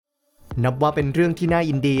นับว่าเป็นเรื่องที่น่า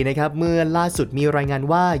ยินดีนะครับเมื่อล่าสุดมีรายงาน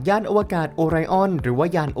ว่ายานอวกาศโอไรออนหรือว่า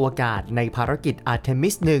ยานอวกาศในภารกิจ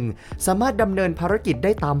Artemis 1 สามารถดำเนินภารกิจไ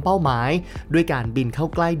ด้ตามเป้าหมายด้วยการบินเข้า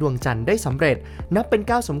ใกล้ดวงจันทร์ได้สำเร็จนับเป็น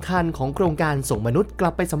ก้าวสำคัญของโครงการส่งมนุษย์กลั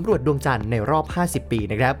บไปสำรวจดวงจันทร์ในรอบ 50 ปี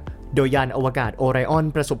นะครับโดยยานอวกาศโอไรออน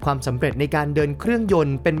ประสบความสำเร็จในการเดินเครื่องยน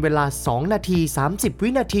ต์เป็นเวลา 2 นาที 30 วิ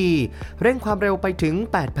นาทีเร่งความเร็วไปถึง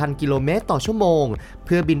 8,000 กิโลเมตรต่อชั่วโมงเ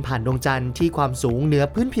พื่อบินผ่านดวงจันทร์ที่ความสูงเหนือ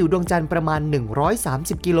พื้นผิวดวงจันทร์ประมาณ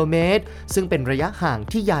 130 กิโลเมตรซึ่งเป็นระยะห่าง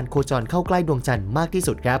ที่ยานโคจรเข้าใกล้ดวงจันทร์มากที่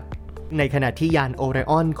สุดครับในขณะที่ยานโอไร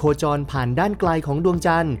ออนโคจรผ่านด้านไกลของดวง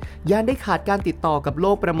จันทร์ยานได้ขาดการติดต่อกับโล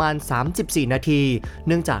กประมาณ 34 นาทีเ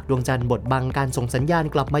นื่องจากดวงจันทร์บดบังการส่งสัญญาณ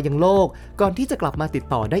กลับมายังโลกก่อนที่จะกลับมาติด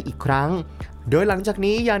ต่อได้อีกครั้งโดยหลังจาก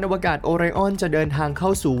นี้ยานอวกาศโอไรออนจะเดินทางเข้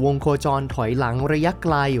าสู่วงโคจรถอยหลังระยะไก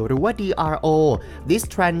ลหรือว่า DRO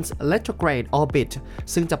Distance Retrograde Orbit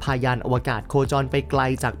ซึ่งจะพายานอวกาศโคจรไปไกล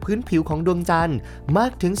จากพื้นผิวของดวงจันทร์มา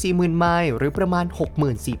กถึง 40,000 ไมล์หรือประมาณ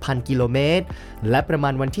 64,000 กิโลเมตรและประมา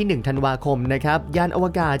ณวันที่ 1 ธันวาคมนะครับยานอว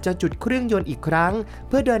กาศจะจุดเครื่องยนต์อีกครั้งเ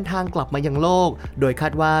พื่อเดินทางกลับมายังโลกโดยคา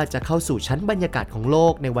ดว่าจะเข้าสู่ชั้นบรรยากาศของโล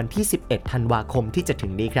กในวันที่ 11 ธันวาคมที่จะถึ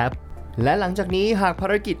งนี้ครับและหลังจากนี้หากภา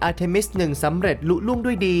รกิจ Artemis 1 สำเร็จลุล่วง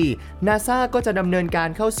ด้วยดี NASA ก็จะดำเนินการ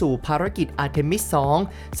เข้าสู่ภารกิจ Artemis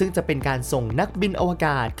 2 ซึ่งจะเป็นการส่งนักบินอวก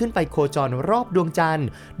าศขึ้นไปโคจรรอบดวงจันทร์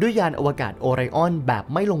ด้วยยานอวกาศโอไรออนแบบ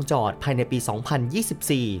ไม่ลงจอดภายในปี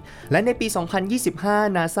 2024 และในปี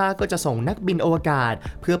 2025 NASA ก็จะส่งนักบินอวกาศ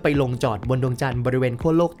เพื่อไปลงจอดบนดวงจันทร์บริเวณขั้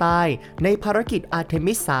วโลกใต้ในภารกิจ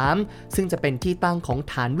Artemis 3 ซึ่งจะเป็นที่ตั้งของ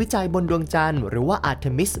ฐานวิจัยบนดวงจันทร์หรือว่า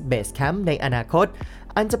Artemis Base Camp ในอนาคต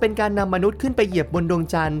อันจะเป็นการนำมนุษย์ขึ้นไปเหยียบบนดวง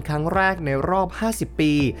จันทร์ครั้งแรกในรอบ 50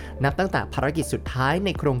 ปีนับตั้งแต่ภารกิจสุดท้ายใน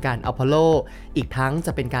โครงการอพอลโลอีกทั้งจ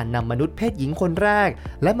ะเป็นการนำมนุษย์เพศหญิงคนแรก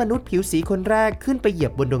และมนุษย์ผิวสีคนแรกขึ้นไปเหยีย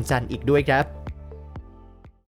บบนดวงจันทร์อีกด้วยครับ